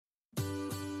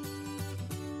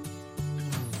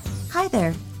Hi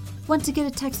there. Want to get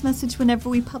a text message whenever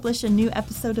we publish a new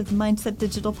episode of the Mindset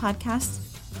Digital podcast?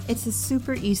 It's a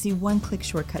super easy one-click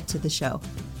shortcut to the show.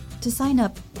 To sign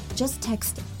up, just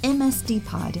text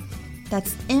MSDPOD.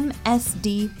 That's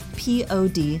MSDPOD,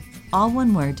 all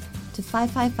one word, to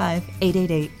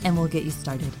 555-888 and we'll get you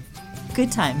started. Good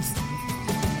times.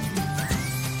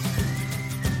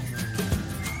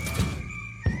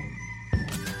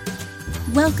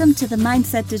 Welcome to the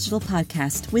Mindset Digital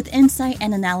Podcast with insight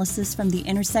and analysis from the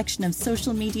intersection of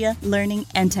social media, learning,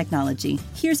 and technology.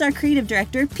 Here's our creative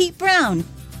director, Pete Brown.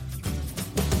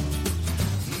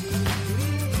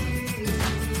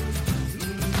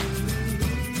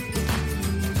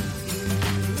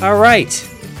 All right,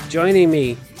 joining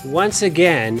me once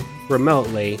again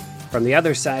remotely from the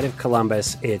other side of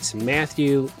Columbus, it's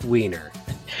Matthew Weiner.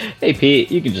 Hey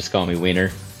Pete, you can just call me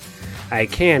Weiner. I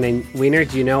can, and Weiner,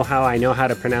 do you know how I know how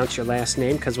to pronounce your last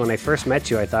name? Because when I first met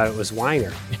you, I thought it was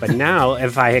Weiner. But now,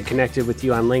 if I had connected with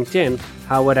you on LinkedIn,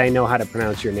 how would I know how to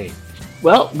pronounce your name?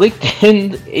 Well,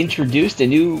 LinkedIn introduced a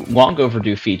new long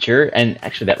overdue feature, and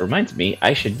actually that reminds me,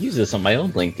 I should use this on my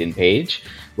own LinkedIn page,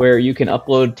 where you can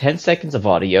upload 10 seconds of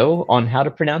audio on how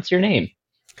to pronounce your name.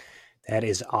 That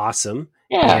is awesome.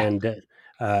 Yeah. And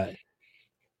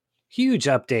huge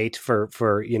update for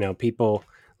people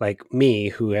like me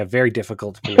who have very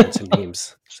difficult to pronounce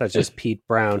names, such as Pete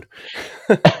Brown.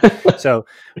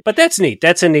 But that's neat.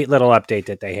 That's a neat little update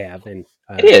that they have. And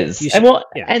it is.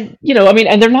 And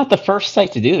they're not the first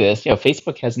site to do this.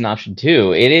 Facebook has an option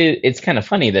too. It's kind of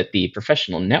funny that the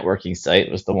professional networking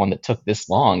site was the one that took this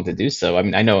long to do so. I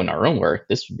mean, I know in our own work,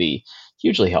 this would be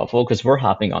hugely helpful because we're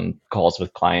hopping on calls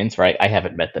with clients, right? I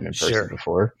haven't met them in person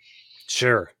before.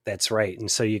 Sure, that's right.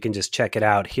 And so you can just check it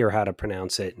out, hear how to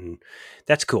pronounce it, and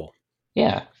that's cool.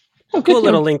 Yeah. Cool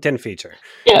little LinkedIn feature.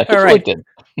 Yeah, all right. LinkedIn.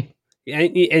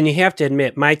 And you have to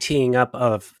admit, my teeing up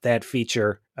of that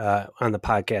feature on the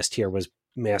podcast here was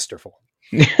masterful.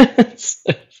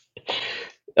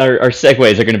 Our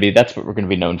segues are going to be, that's what we're going to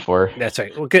be known for. That's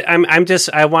right. Well, good. I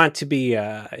want to be,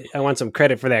 I want some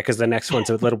credit for that because the next one's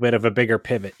a little bit of a bigger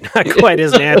pivot. Not quite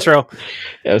as natural.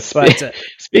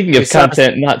 Speaking of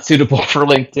content not suitable for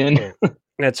LinkedIn.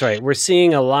 That's right. We're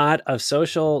seeing a lot of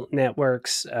social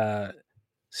networks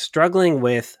struggling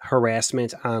with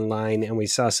harassment online, and we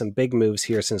saw some big moves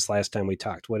here since last time we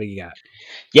talked. What do you got?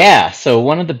 Yeah, so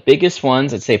one of the biggest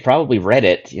ones, I'd say probably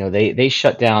Reddit. They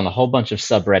shut down a whole bunch of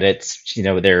subreddits.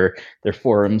 Their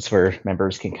forums where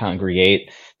members can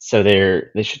congregate. So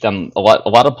they shut down a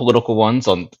lot of political ones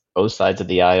on both sides of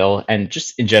the aisle, and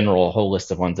just in general a whole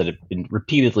list of ones that have been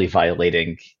repeatedly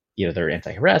violating their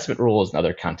anti-harassment rules and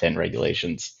other content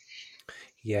regulations.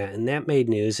 Yeah, and that made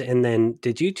news. And then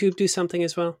did YouTube do something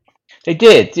as well? They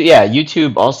did. Yeah,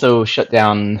 YouTube also shut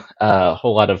down a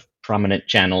whole lot of prominent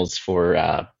channels for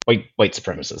white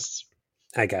supremacists.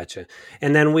 I gotcha.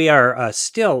 And then we are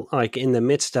still in the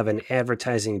midst of an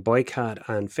advertising boycott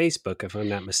on Facebook, if I'm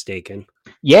not mistaken.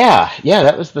 Yeah,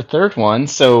 that was the third one.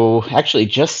 So actually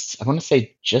just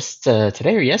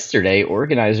today or yesterday,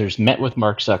 organizers met with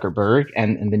Mark Zuckerberg,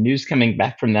 and the news coming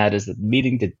back from that is that the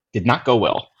meeting did not go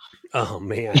well. Oh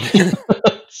man.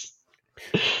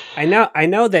 I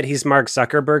know that he's Mark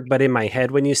Zuckerberg, but in my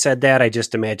head when you said that, I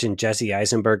just imagined Jesse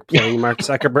Eisenberg playing Mark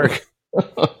Zuckerberg.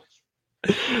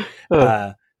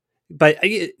 But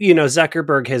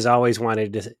Zuckerberg has always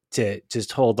wanted to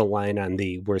just hold the line on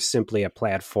we're simply a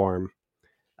platform,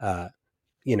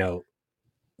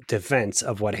 defense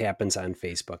of what happens on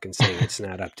Facebook and saying it's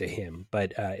not up to him.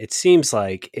 But it seems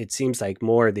like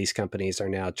more of these companies are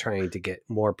now trying to get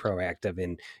more proactive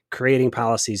in creating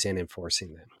policies and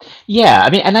enforcing them. Yeah,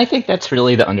 and I think that's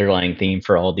really the underlying theme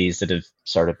for all these that have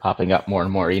started popping up more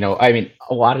and more. A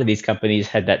lot of these companies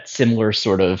had that similar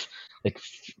sort of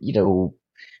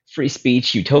free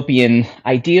speech utopian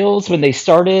ideals when they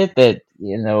started. That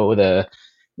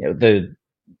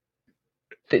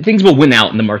things will win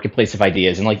out in the marketplace of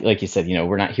ideas, and like you said,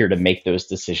 we're not here to make those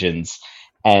decisions.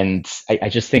 And I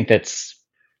just think that's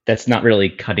not really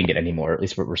cutting it anymore. At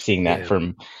least we're seeing that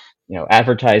from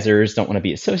advertisers don't want to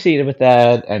be associated with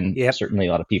that, and certainly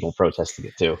a lot of people protesting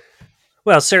it too.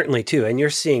 Well, certainly too. And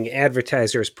you're seeing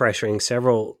advertisers pressuring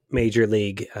several major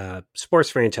league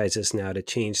sports franchises now to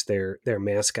change their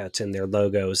mascots and their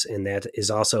logos. And that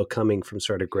is also coming from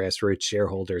sort of grassroots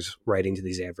shareholders writing to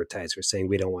these advertisers saying,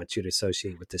 we don't want you to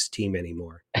associate with this team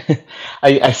anymore.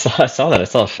 I saw that. I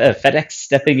saw FedEx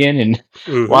stepping in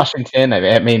Washington.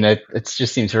 It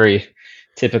just seems very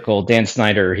typical Dan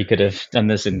Snyder. He could have done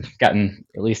this and gotten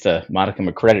at least a modicum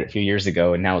of credit a few years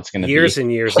ago, and now it's going to be years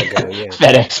and years ago. Yeah.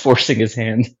 FedEx forcing his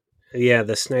hand. Yeah,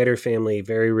 the Snyder family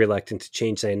very reluctant to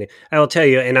change that. I will tell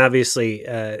you, and obviously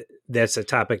that's a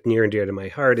topic near and dear to my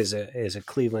heart as a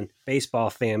Cleveland baseball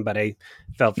fan, but I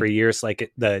felt for years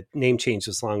like the name change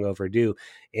was long overdue.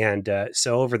 And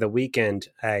so over the weekend,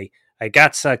 I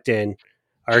got sucked in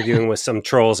arguing with some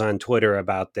trolls on Twitter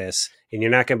about this. And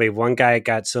you're not going to believe one guy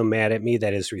got so mad at me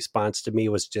that his response to me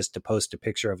was just to post a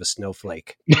picture of a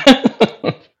snowflake.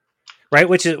 Right,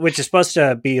 which is supposed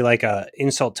to be like a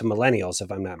insult to millennials,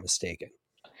 if I'm not mistaken.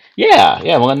 Yeah,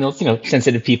 millennials,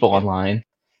 sensitive people online.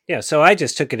 Yeah, so I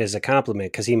just took it as a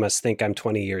compliment because he must think I'm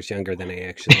 20 years younger than I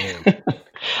actually am.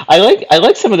 I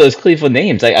like some of those Cleveland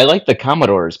names. I like the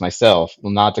Commodores myself.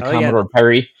 Well, not the Commodore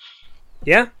Perry.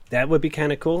 Yeah, that would be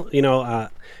kind of cool.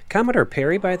 Commodore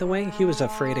Perry, by the way, he was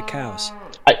afraid of cows.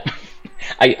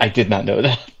 I did not know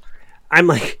that. I'm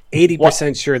like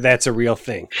 80% sure that's a real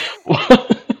thing.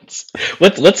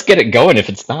 Let's get it going if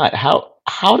it's not.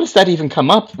 How does that even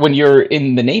come up when you're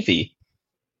in the Navy?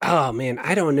 Oh man,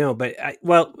 I don't know, but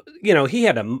he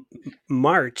had a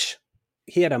march.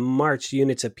 He had to march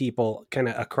units of people kind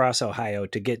of across Ohio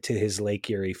to get to his Lake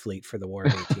Erie fleet for the War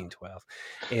of 1812.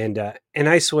 And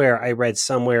I swear I read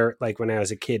somewhere, like when I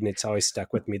was a kid, and it's always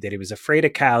stuck with me, that he was afraid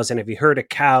of cows, and if he heard a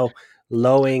cow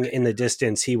lowing in the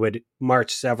distance, he would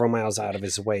march several miles out of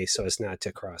his way so as not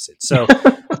to cross it. So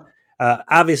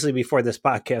obviously, before this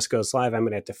podcast goes live, I'm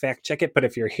going to have to fact check it. But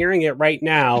if you're hearing it right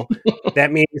now,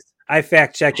 that means I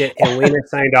fact checked it and Wiener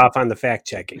signed off on the fact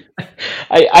checking.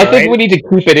 I think we need to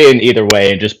keep it in either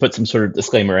way and just put some sort of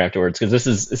disclaimer afterwards because this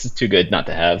is too good not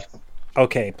to have.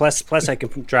 Okay. Plus I can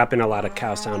drop in a lot of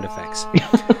cow sound effects.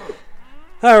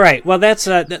 All right. Well, that's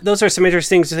those are some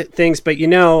interesting things. But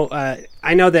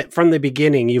I know that from the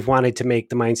beginning you've wanted to make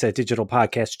the Mindset Digital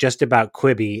podcast just about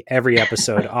Quibi every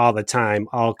episode, all the time,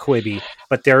 all Quibi.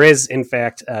 But there is, in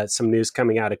fact, some news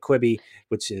coming out of Quibi,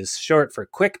 which is short for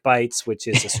Quick Bites, which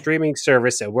is a streaming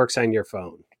service that works on your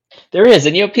phone. There is,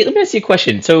 and Pete, let me ask you a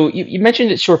question. So you mentioned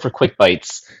it's short for Quick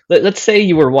Bites. Let's say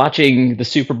you were watching the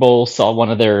Super Bowl, saw one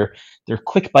of their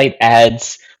Quick Bite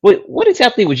ads. What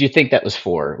exactly would you think that was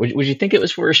for? Would you think it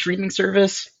was for a streaming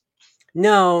service?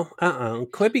 No,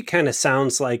 Quibi kind of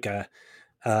sounds like a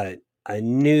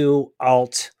new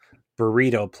alt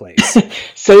burrito place.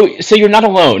 So you're not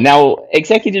alone. Now,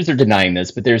 executives are denying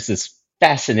this, but there's this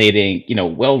fascinating,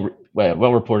 well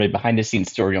reported behind the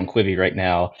scenes story on Quibi right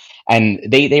now, and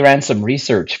they ran some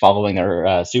research following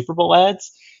our Super Bowl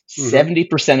ads.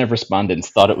 70% of respondents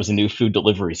thought it was a new food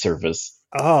delivery service.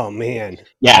 Oh man,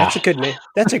 yeah, that's a good name.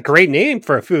 That's a great name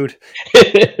for a food.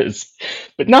 It is,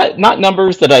 but not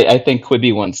numbers that I think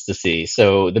Quibi wants to see.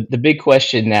 So the big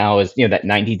question now is, that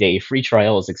 90-day free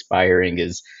trial is expiring.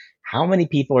 Is how many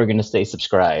people are going to stay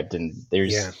subscribed? And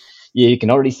you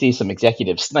can already see some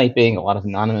executive sniping, a lot of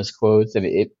anonymous quotes,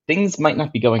 and things might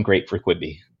not be going great for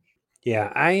Quibi.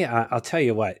 Yeah, I'll tell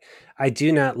you what, I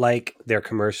do not like their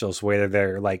commercials where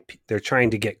they're trying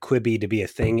to get Quibi to be a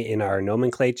thing in our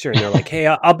nomenclature, and they're like, "Hey,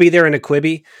 I'll be there in a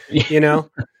Quibi,"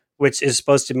 which is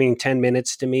supposed to mean 10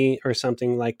 minutes to me or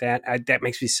something like that. That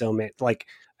makes me so mad. Like,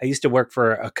 I used to work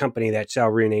for a company that shall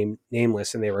remain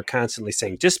nameless, and they were constantly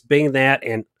saying, "Just Bing that,"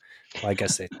 and well, I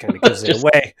guess it kind of gives it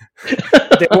away.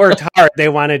 They worked hard. They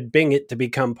wanted Bing it to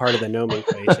become part of the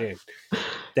nomenclature.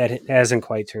 That hasn't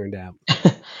quite turned out.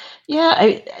 Yeah,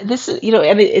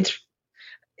 it's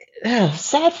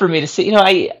sad for me to see.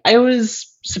 I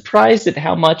was surprised at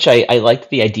how much I liked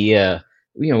the idea,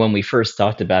 when we first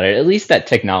talked about it, at least that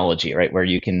technology, right, where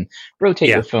you can rotate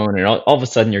your phone and all of a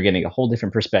sudden you're getting a whole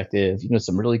different perspective,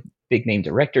 some really big name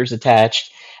directors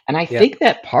attached. And I think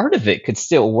that part of it could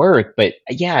still work. But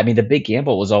yeah, the big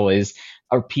gamble was always,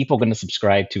 are people going to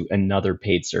subscribe to another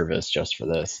paid service just for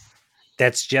this?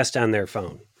 That's just on their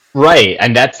phone. Right,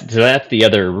 and that's the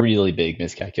other really big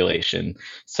miscalculation.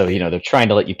 So they're trying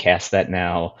to let you cast that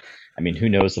now. Who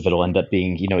knows if it'll end up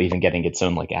being even getting its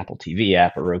own like Apple TV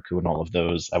app or Roku and all of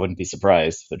those. I wouldn't be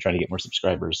surprised if they're trying to get more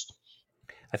subscribers.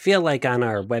 I feel like on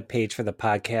our webpage for the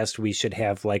podcast, we should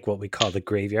have like what we call the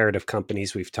graveyard of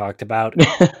companies we've talked about.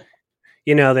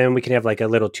 Then we can have like a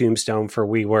little tombstone for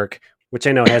WeWork, which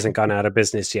I know hasn't gone out of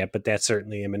business yet, but that's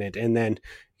certainly imminent. And then,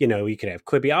 we could have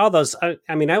Quibi, all those.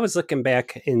 I was looking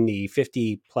back in the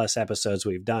 50 plus episodes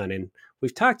we've done, and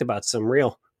we've talked about some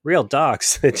real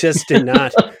dogs that just did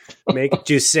not make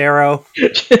Juicero.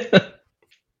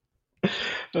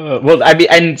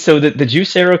 And so the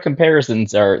Juicero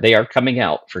comparisons are coming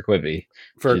out for Quibi.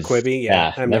 Quibi,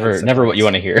 yeah. I'm never what you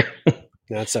want to hear.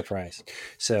 Not surprised.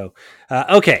 So,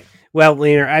 okay. Well,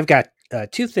 Wiener, I've got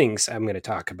two things I'm going to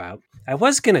talk about. I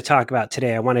was going to talk about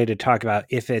today. I wanted to talk about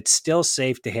if it's still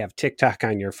safe to have TikTok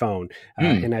on your phone,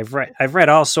 and I've read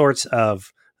all sorts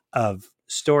of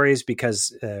stories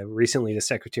because recently the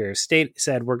Secretary of State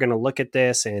said we're going to look at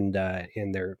this, and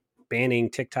they're banning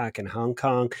TikTok in Hong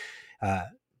Kong.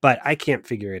 But I can't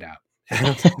figure it out.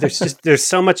 There's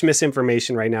so much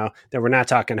misinformation right now that we're not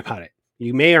talking about it.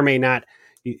 You may or may not.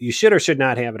 You should or should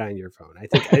not have it on your phone. I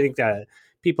think that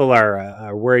people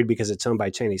are worried because it's owned by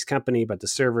a Chinese company, but the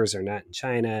servers are not in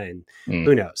China, and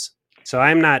who knows. So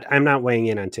I'm not weighing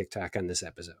in on TikTok on this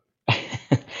episode.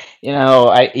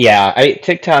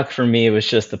 TikTok for me was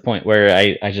just the point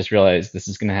where I just realized this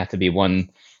is going to have to be one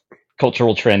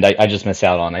cultural trend I just miss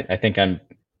out on. I think I'm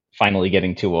finally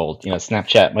getting too old.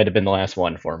 Snapchat might have been the last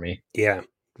one for me. Yeah.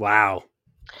 Wow.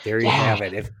 There you have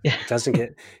it. If it doesn't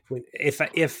get, if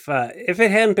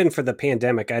it hadn't been for the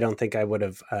pandemic, I don't think I would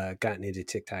have gotten into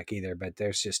TikTok either. But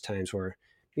there's just times where,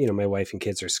 my wife and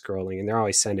kids are scrolling, and they're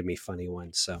always sending me funny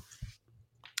ones.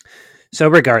 So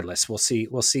regardless, we'll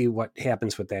see what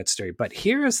happens with that story. But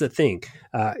here is the thing,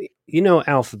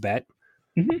 Alphabet,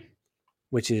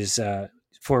 which is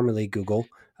formerly Google.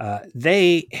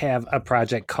 They have a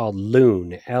project called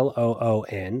Loon,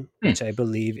 Loon, which I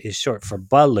believe is short for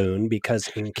balloon, because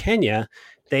in Kenya,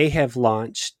 they have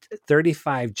launched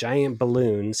 35 giant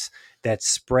balloons that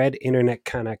spread internet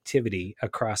connectivity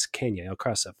across Kenya,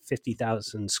 across a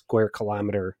 50,000 square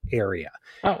kilometer area.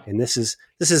 Oh. And this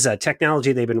is a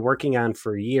technology they've been working on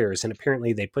for years. And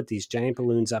apparently they put these giant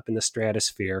balloons up in the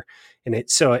stratosphere, and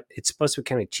it's supposed to be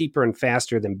kind of cheaper and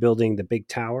faster than building the big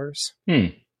towers.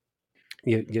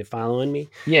 You following me?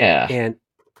 Yeah.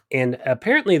 And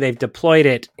apparently they've deployed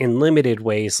it in limited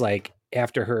ways, like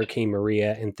after Hurricane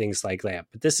Maria and things like that.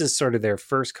 But this is sort of their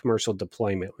first commercial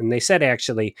deployment. And they said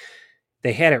actually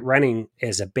they had it running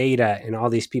as a beta, and all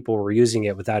these people were using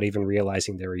it without even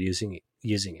realizing they were using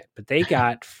it. But they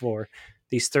got, for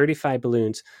these 35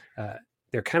 balloons,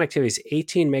 their connectivity is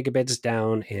 18 megabits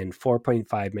down and 4.5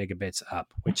 megabits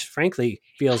up, which frankly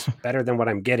feels better than what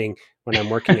I'm getting when I'm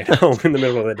working at home in the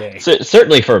middle of the day. So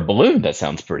certainly for a balloon, that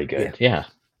sounds pretty good. Yeah.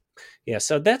 Yeah.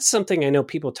 So that's something I know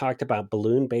people talked about,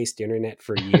 balloon-based internet,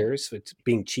 for years. It's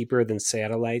being cheaper than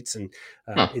satellites. And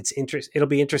it'll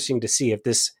be interesting to see if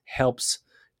this helps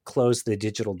close the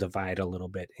digital divide a little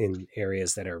bit in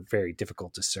areas that are very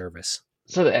difficult to service.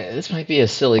 So this might be a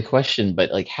silly question,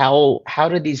 but like how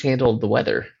did these handle the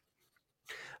weather?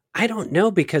 I don't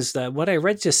know, because what I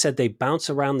read just said they bounce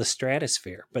around the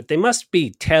stratosphere, but they must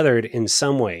be tethered in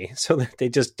some way so that they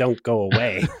just don't go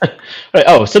away. Right.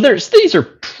 Oh, so these are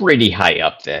pretty high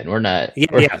up then. We're not.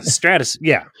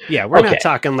 Stratosphere. Yeah. We're not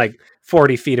talking like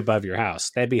 40 feet above your house.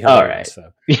 That'd be hilarious.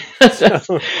 All right.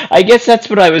 So. I guess that's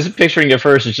what I was picturing at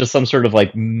first. It's just some sort of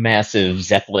like massive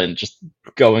Zeppelin just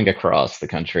going across the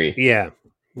country. Yeah.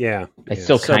 I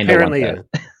still kind of want that.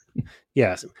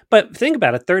 Yes, but think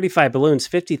about it: 35 balloons,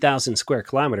 50,000 square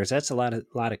kilometers. That's a lot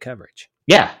of coverage.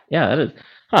 Yeah, that is.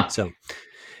 Huh. So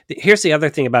here's the other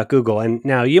thing about Google, and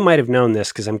now you might have known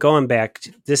this because I'm going back.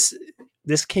 This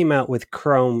came out with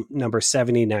Chrome number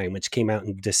 79, which came out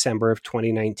in December of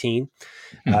 2019.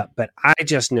 But I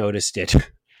just noticed it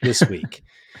this week.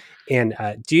 And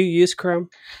do you use Chrome?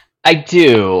 I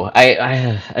do.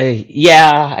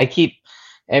 I keep.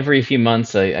 Every few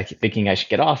months, I keep thinking I should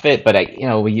get off it, but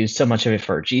we use so much of it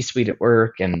for our G Suite at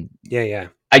work, and yeah,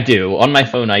 I do on my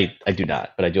phone. I do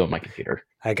not, but I do on my computer.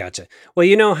 I gotcha. Well,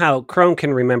 you know how Chrome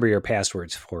can remember your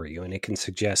passwords for you, and it can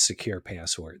suggest secure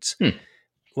passwords.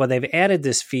 Well, they've added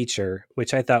this feature,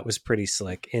 which I thought was pretty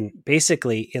slick, and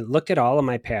basically it looked at all of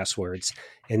my passwords,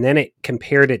 and then it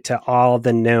compared it to all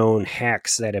the known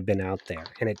hacks that have been out there,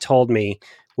 and it told me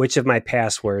which of my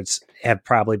passwords have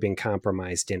probably been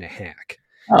compromised in a hack.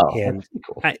 Oh, and that's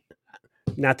cool.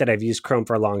 Not that I've used Chrome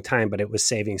for a long time, but it was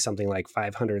saving something like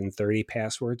 530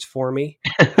 passwords for me.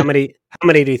 How many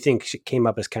do you think came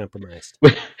up as compromised?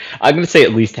 I'm going to say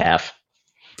at least half.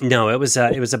 No, it was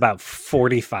about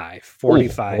 45,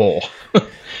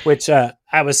 which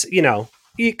I was,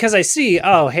 because I see,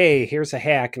 oh, hey, here's a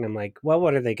hack. And I'm like, well,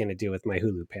 what are they going to do with my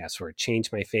Hulu password?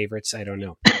 Change my favorites? I don't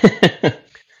know.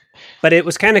 But it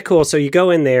was kind of cool. So you go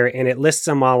in there and it lists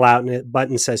them all out, and a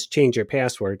button says change your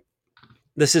password.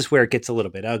 This is where it gets a little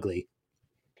bit ugly,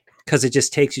 because it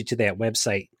just takes you to that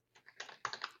website.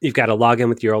 You've got to log in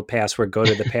with your old password, go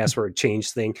to the password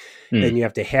change thing. Then you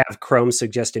have to have Chrome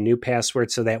suggest a new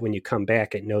password so that when you come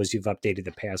back, it knows you've updated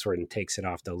the password and takes it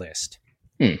off the list.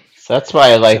 So that's why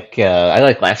I like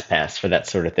LastPass for that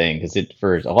sort of thing, because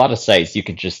for a lot of sites, you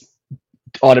can just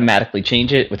automatically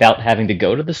change it without having to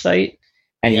go to the site.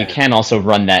 And you can also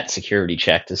run that security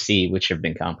check to see which have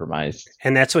been compromised.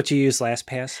 And that's what you use,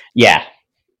 LastPass? Yeah.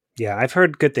 Yeah, I've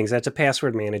heard good things. That's a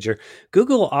password manager.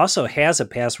 Google also has a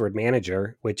password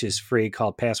manager, which is free,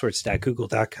 called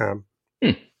passwords.google.com.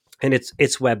 and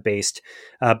it's web-based,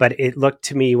 but it looked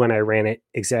to me when I ran it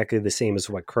exactly the same as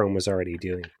what Chrome was already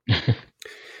doing.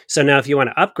 So now if you want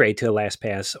to upgrade to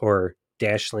LastPass, or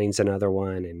Dashlane's another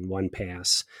one, and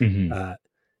OnePass,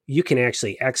 you can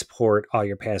actually export all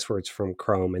your passwords from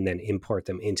Chrome and then import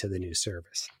them into the new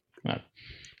service.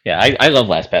 Yeah, I love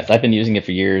LastPass. I've been using it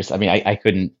for years. I mean,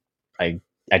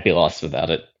 I'd be lost without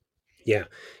it. Yeah.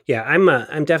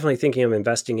 I'm definitely thinking of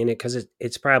investing in it, because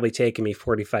it's probably taken me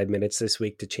 45 minutes this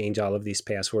week to change all of these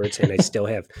passwords, and I still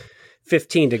have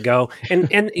 15 to go.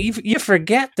 And you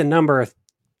forget the number of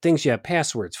things you have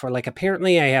passwords for. Like,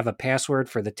 apparently I have a password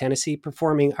for the Tennessee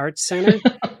Performing Arts Center.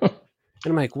 And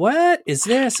I'm like, what is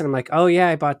this? And I'm like, oh yeah,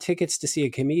 I bought tickets to see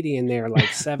a comedian there like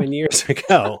 7 years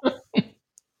ago.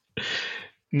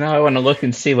 Now I want to look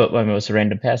and see what my most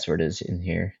random password is in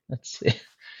here. Let's see.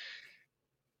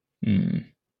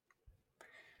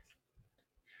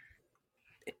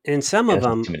 And some of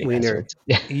them, Wiener,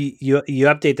 you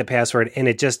update the password and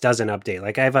it just doesn't update.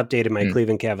 Like, I've updated my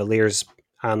Cleveland Cavaliers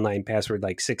online password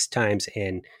like 6 times,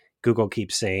 and Google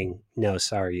keeps saying, no,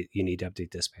 sorry, you need to update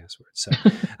this password. So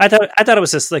I thought it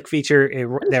was a slick feature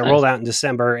that rolled out in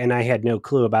December, and I had no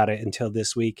clue about it until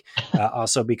this week.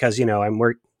 Also because,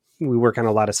 we work on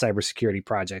a lot of cybersecurity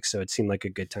projects, so it seemed like a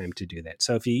good time to do that.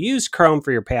 So if you use Chrome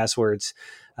for your passwords,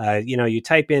 you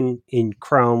type in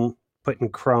Chrome, put in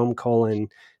Chrome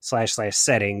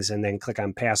 //settings, and then click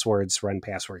on passwords, run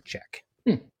password check.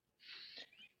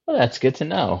 Well, that's good to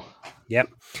know. Yep.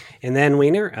 And then,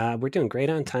 Wiener, we're doing great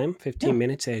on time, 15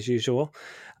 minutes as usual.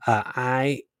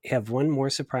 I have one more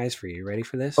surprise for you. Ready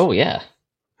for this? Oh, yeah.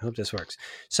 I hope this works.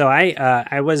 So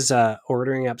I was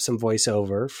ordering up some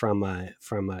voiceover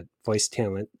from Voice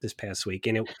Talent this past week,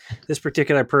 and this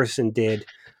particular person did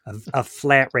a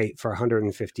flat rate for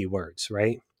 150 words,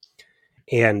 right?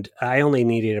 And I only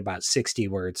needed about 60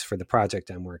 words for the project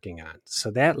I'm working on.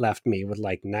 So that left me with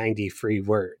like 90 free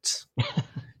words.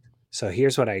 So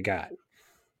here's what I got.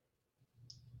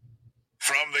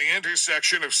 From the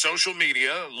intersection of social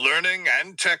media, learning,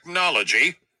 and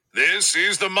technology, this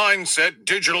is the Mindset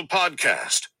Digital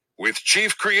Podcast with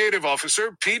Chief Creative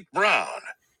Officer Pete Brown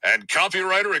and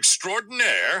copywriter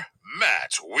extraordinaire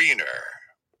Matt Wiener.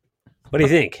 What do you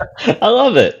think? I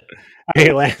love it. Are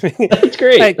you laughing? That's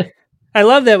great. I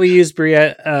love that we use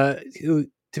Bria, who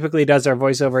typically does our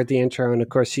voiceover at the intro. And of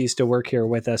course, she used to work here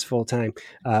with us full time.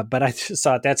 But I just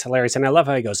thought that's hilarious. And I love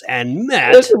how he goes, and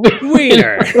Matt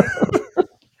Wiener.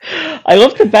 I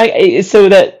love the back. So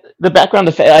that the background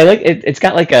effect, I like it. It's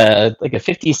got like a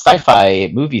 50s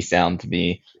sci-fi movie sound to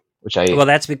me, which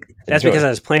that's because I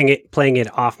was playing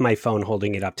it off my phone,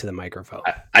 holding it up to the microphone.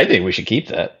 I think we should keep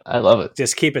that. I love it.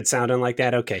 Just keep it sounding like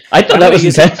that. Okay. I thought that was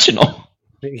intentional.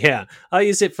 Yeah, I'll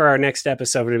use it for our next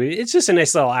episode. It's just a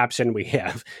nice little option we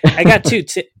have. I got two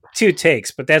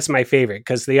takes, but that's my favorite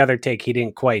because the other take, he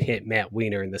didn't quite hit Matt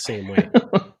Wiener in the same way.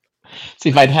 See,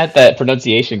 if I'd had that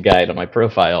pronunciation guide on my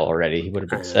profile already, he would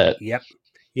have been set.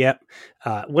 Yep.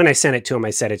 When I sent it to him, I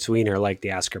said it's Wiener, like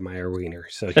the Oscar Mayer Wiener.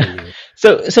 So he knew.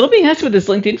 So let me ask you with this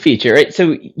LinkedIn feature, right?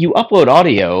 So you upload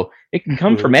audio. It can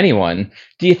come from anyone.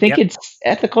 Do you think it's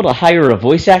ethical to hire a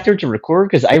voice actor to record?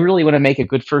 Because I really want to make a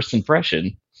good first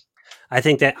impression. I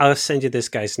think that I'll send you this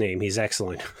guy's name. He's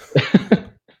excellent.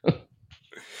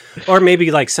 Or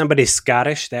maybe like somebody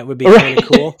Scottish. That would be kind of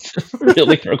cool.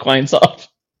 Really throw clients off.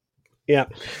 Yeah.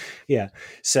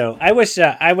 So I wish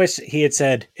he had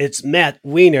said it's Matt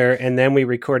Wiener, and then we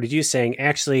recorded you saying,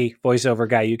 actually, voiceover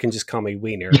guy, you can just call me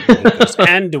Wiener. And he goes,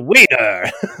 and Wiener.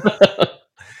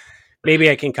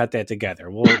 Maybe I can cut that together.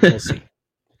 We'll see.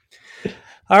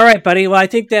 All right, buddy. Well, I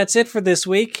think that's it for this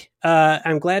week.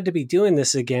 I'm glad to be doing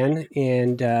this again,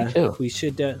 and we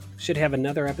should have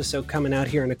another episode coming out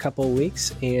here in a couple of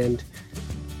weeks. And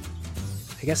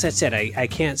I guess that's it. I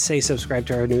can't say subscribe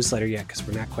to our newsletter yet because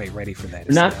we're not quite ready for that.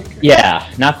 Not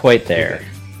quite there.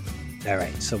 Okay. All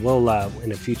right. So we'll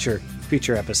in a future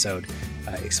episode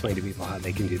explain to people how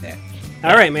they can do that.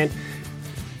 All right, man.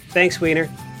 Thanks,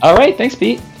 Wiener. All right. Thanks,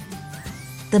 Pete.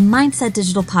 The Mindset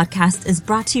Digital Podcast is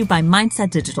brought to you by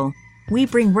Mindset Digital. We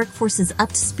bring workforces up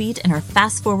to speed in our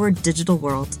fast-forward digital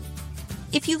world.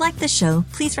 If you like the show,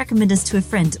 please recommend us to a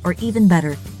friend, or even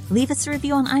better, leave us a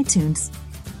review on iTunes.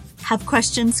 Have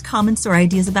questions, comments, or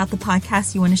ideas about the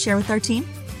podcast you want to share with our team?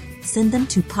 Send them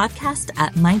to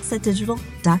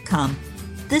podcast@mindsetdigital.com.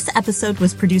 This episode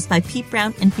was produced by Pete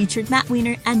Brown and featured Matt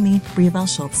Wiener and me, Bria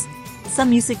Schultz. Some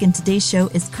music in today's show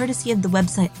is courtesy of the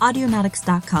website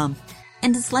audionautics.com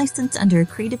and is licensed under a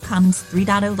Creative Commons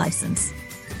 3.0 license.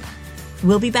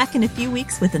 We'll be back in a few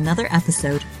weeks with another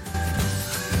episode.